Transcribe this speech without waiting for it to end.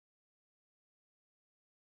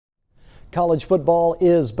College football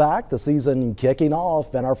is back, the season kicking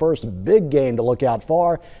off, and our first big game to look out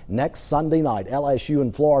for next Sunday night, LSU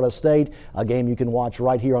and Florida State, a game you can watch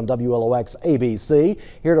right here on WLOX ABC.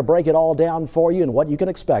 Here to break it all down for you and what you can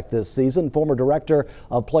expect this season, former Director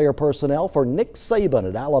of Player Personnel for Nick Saban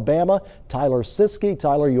at Alabama, Tyler Siskey.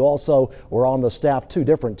 Tyler, you also were on the staff 2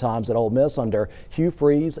 different times at Ole Miss under Hugh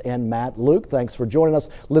Freeze and Matt Luke. Thanks for joining us.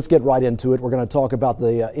 Let's get right into it. We're going to talk about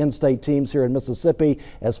the in-state teams here in Mississippi.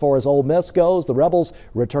 As far as Ole Miss goes, the Rebels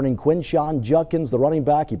returning Quinshon Judkins, the running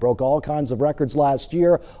back. He broke all kinds of records last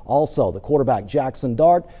year. Also, the quarterback Jackson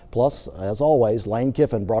Dart. Plus, as always, Lane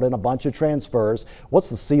Kiffin brought in a bunch of transfers. What's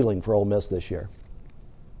the ceiling for Ole Miss this year?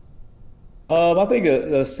 I think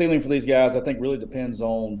the ceiling for these guys, I think, really depends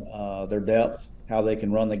on their depth, how they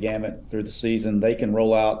can run the gamut through the season. They can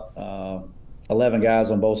roll out 11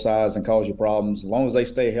 guys on both sides and cause you problems. As long as they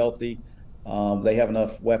stay healthy, they have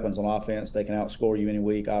enough weapons on offense. They can outscore you any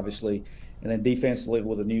week, obviously. And then defensively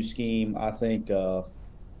with a new scheme, I think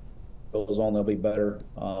goes on, they'll be better.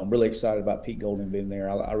 I'm really excited about Pete Golding being there.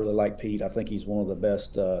 I really like Pete. I think he's one of the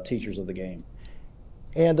best teachers of the game.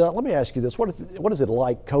 And let me ask you this. What is it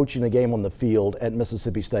like coaching a game on the field at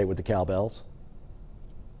Mississippi State with the Cowbells?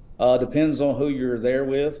 Depends on who you're there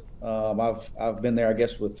with. I've been there, I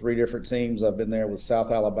guess, with 3 different teams. I've been there with South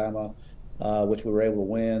Alabama, which we were able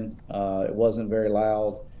to win. It wasn't very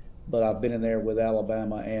loud, but I've been in there with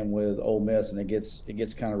Alabama and with Ole Miss, and it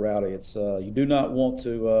gets kind of rowdy. It's you do not want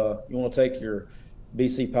to you want to take your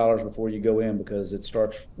BC powders before you go in because it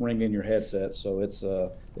starts ringing your headset. So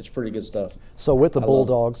it's pretty good stuff. So with the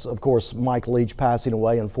Bulldogs, of course, Mike Leach passing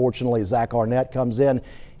away. Unfortunately, Zach Arnett comes in.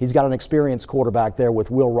 He's got an experienced quarterback there with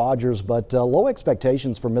Will Rogers, but low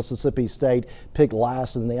expectations for Mississippi State, picked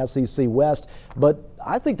last in the SEC West. But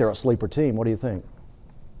I think they're a sleeper team. What do you think?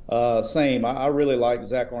 Same. I really like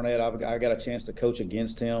Zach Arnett. I got a chance to coach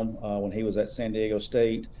against him when he was at San Diego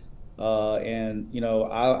State. And, you know,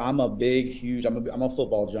 I'm a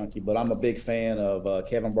football junkie, but I'm a big fan of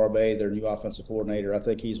Kevin Barbay, their new offensive coordinator. I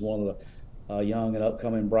think he's one of the young and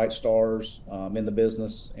upcoming bright stars in the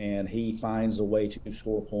business, and he finds a way to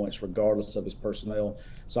score points regardless of his personnel.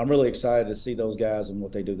 So I'm really excited to see those guys and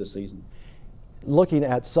what they do this season. Looking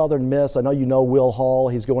at Southern Miss, I know you know Will Hall.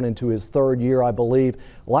 He's going into his 3rd year, I believe.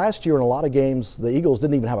 Last year in a lot of games, the Eagles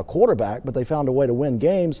didn't even have a quarterback, but they found a way to win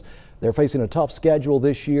games. They're facing a tough schedule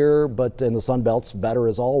this year, but in the Sun Belt's better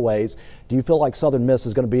as always. Do you feel like Southern Miss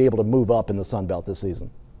is going to be able to move up in the Sun Belt this season?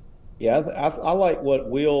 Yeah, I like what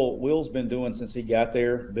Will's been doing since he got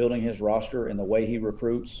there, building his roster and the way he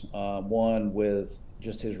recruits. One, with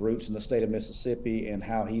just his roots in the state of Mississippi and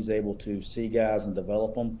how he's able to see guys and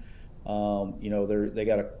develop them. You know, they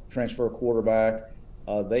got a transfer quarterback.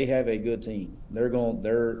 They have a good team. They're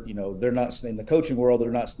not in the coaching world. They're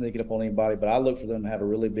not sneaking up on anybody. But I look for them to have a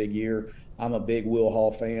really big year. I'm a big Will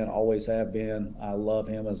Hall fan. Always have been. I love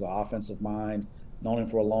him as an offensive mind. Known him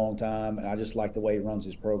for a long time, and I just like the way he runs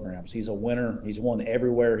his programs. He's a winner. He's won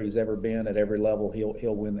everywhere he's ever been at every level.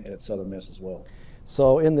 He'll win at Southern Miss as well.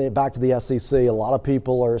 So back to the SEC, a lot of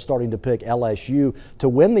people are starting to pick LSU to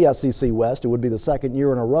win the SEC West. It would be the 2nd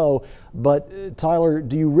year in a row. But Tyler,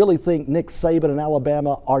 do you really think Nick Saban and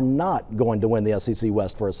Alabama are not going to win the SEC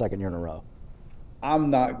West for a 2nd year in a row?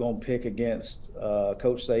 I'm not going to pick against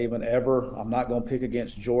Coach Saban ever. I'm not going to pick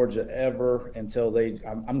against Georgia ever until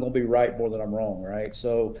I'm going to be right more than I'm wrong, right?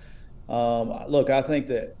 So, look, I think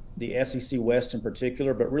that the SEC West in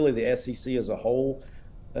particular, but really the SEC as a whole,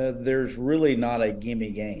 there's really not a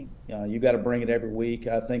gimme game. You got to bring it every week.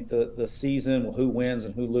 I think the season, who wins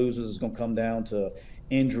and who loses, is going to come down to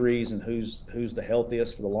injuries and who's the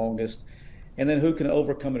healthiest for the longest, and then who can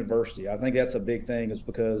overcome adversity. I think that's a big thing, is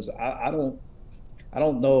because I don't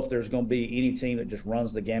know if there's going to be any team that just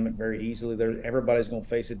runs the gamut very easily. Everybody's going to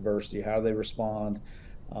face adversity. How do they respond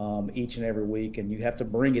each and every week? And you have to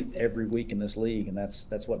bring it every week in this league, and that's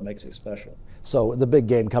what makes it special. So the big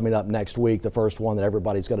game coming up next week, the first one that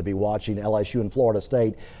everybody's going to be watching, LSU and Florida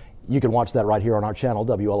State. You can watch that right here on our channel,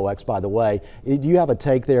 WLOX, by the way. Do you have a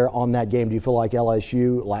take there on that game? Do you feel like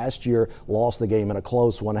LSU last year lost the game in a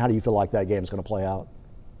close one? How do you feel like that game is going to play out?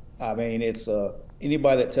 I mean, it's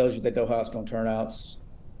anybody that tells you they know how it's going to turn out's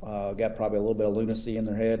got probably a little bit of lunacy in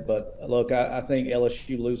their head. But look, I think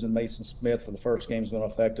LSU losing Mason Smith for the first game is going to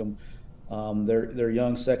affect them. Their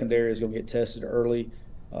young secondary is going to get tested early.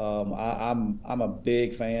 I'm a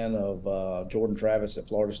big fan of Jordan Travis at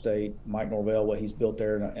Florida State, Mike Norvell, what he's built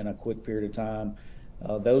there in a quick period of time.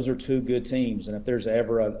 Those are 2 good teams, and if there's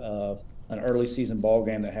ever an early season ball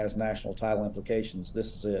game that has national title implications,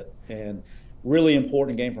 this is it. And really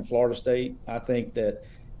important game from Florida State. I think that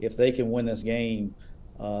if they can win this game,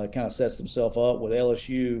 it kind of sets themselves up with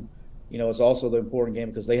LSU. it's also the important game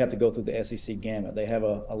because they have to go through the SEC gamut. They have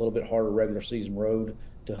a little bit harder regular season road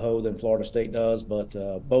to hoe than Florida State does, but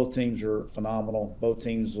both teams are phenomenal. Both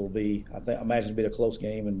teams will be, I imagine it'll be a close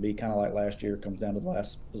game and be kind of like last year. It comes down to the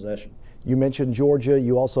last possession. You mentioned Georgia.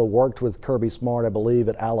 You also worked with Kirby Smart, I believe,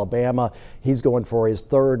 at Alabama. He's going for his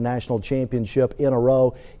third national championship in a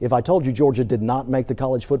row. If I told you Georgia did not make the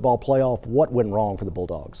college football playoff, what went wrong for the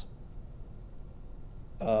Bulldogs?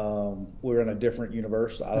 We're in a different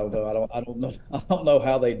universe. I don't know. I don't know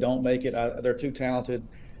how they don't make it. They're too talented.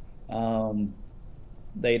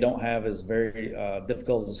 They don't have as very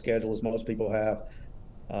difficult as a schedule as most people have.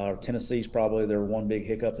 Tennessee's probably their one big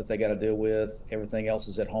hiccup that they got to deal with. Everything else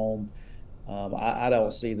is at home. I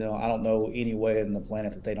don't see them. I don't know any way in the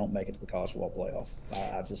planet that they don't make it to the college football playoff.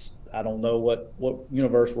 I don't know what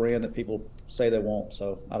universe we're in that people say they won't.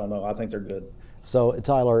 So I don't know. I think they're good. So,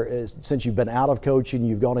 Tyler, since you've been out of coaching,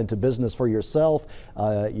 you've gone into business for yourself.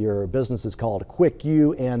 Your business is called Quick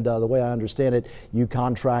U, and the way I understand it, you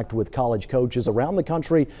contract with college coaches around the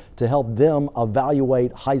country to help them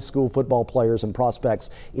evaluate high school football players and prospects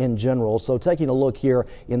in general. So, taking a look here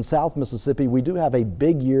in South Mississippi, we do have a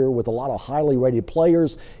big year with a lot of highly rated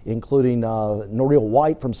players, including Noreel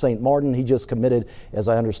White from St. Martin. He just committed, as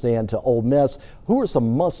I understand, to Ole Miss. Who are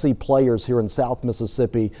some must-see players here in South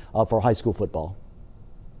Mississippi for high school football?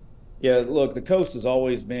 Yeah, look, the coast has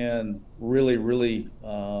always been really, really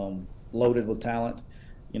loaded with talent.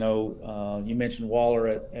 You mentioned Waller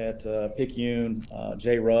at Picayune,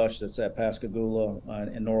 Jay Rush that's at Pascagoula,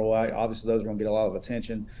 and Noreel White. Obviously, those are going to get a lot of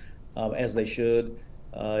attention, as they should.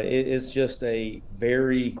 It's just a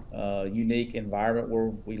very unique environment where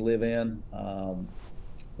we live in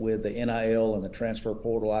with the NIL and the transfer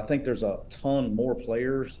portal. I think there's a ton more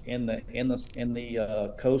players in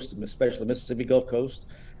the coast, especially the Mississippi Gulf Coast.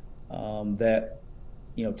 That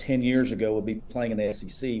 10 years ago would be playing in the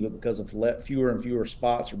SEC, but because of fewer and fewer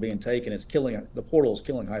spots are being taken, the portal is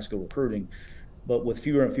killing high school recruiting. But with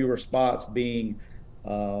fewer and fewer spots being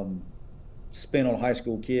spent on high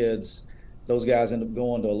school kids, those guys end up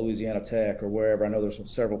going to Louisiana Tech or wherever. I know there's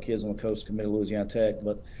several kids on the coast committed to Louisiana Tech,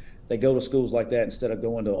 but they go to schools like that instead of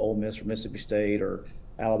going to Ole Miss or Mississippi State or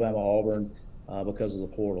Alabama, Auburn because of the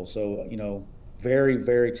portal. So, very,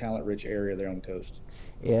 very talent-rich area there on the coast.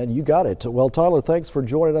 And you got it. Well, Tyler, thanks for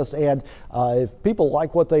joining us. And if people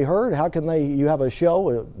like what they heard, how can you have a show,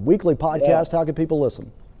 a weekly podcast, How can people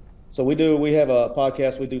listen? So we have a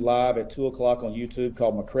podcast we do live at 2 o'clock on YouTube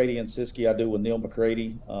called McCready and Siskey. I do with Neil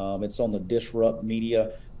McCready. It's on the Disrupt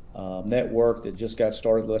Media network that just got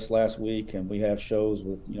started last week. And we have shows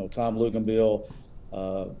with, Tom Luganbill,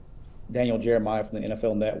 Daniel Jeremiah from the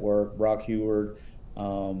NFL Network, Brock Heward,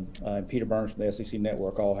 and Peter Burns from the SEC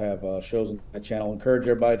Network all have shows on that channel. Encourage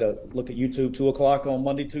everybody to look at YouTube 2 o'clock on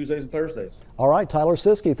Monday, Tuesdays, and Thursdays. All right, Tyler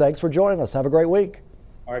Siskey, thanks for joining us. Have a great week.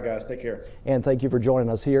 All right, guys, take care. And thank you for joining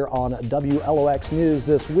us here on WLOX News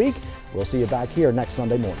this week. We'll see you back here next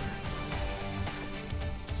Sunday morning.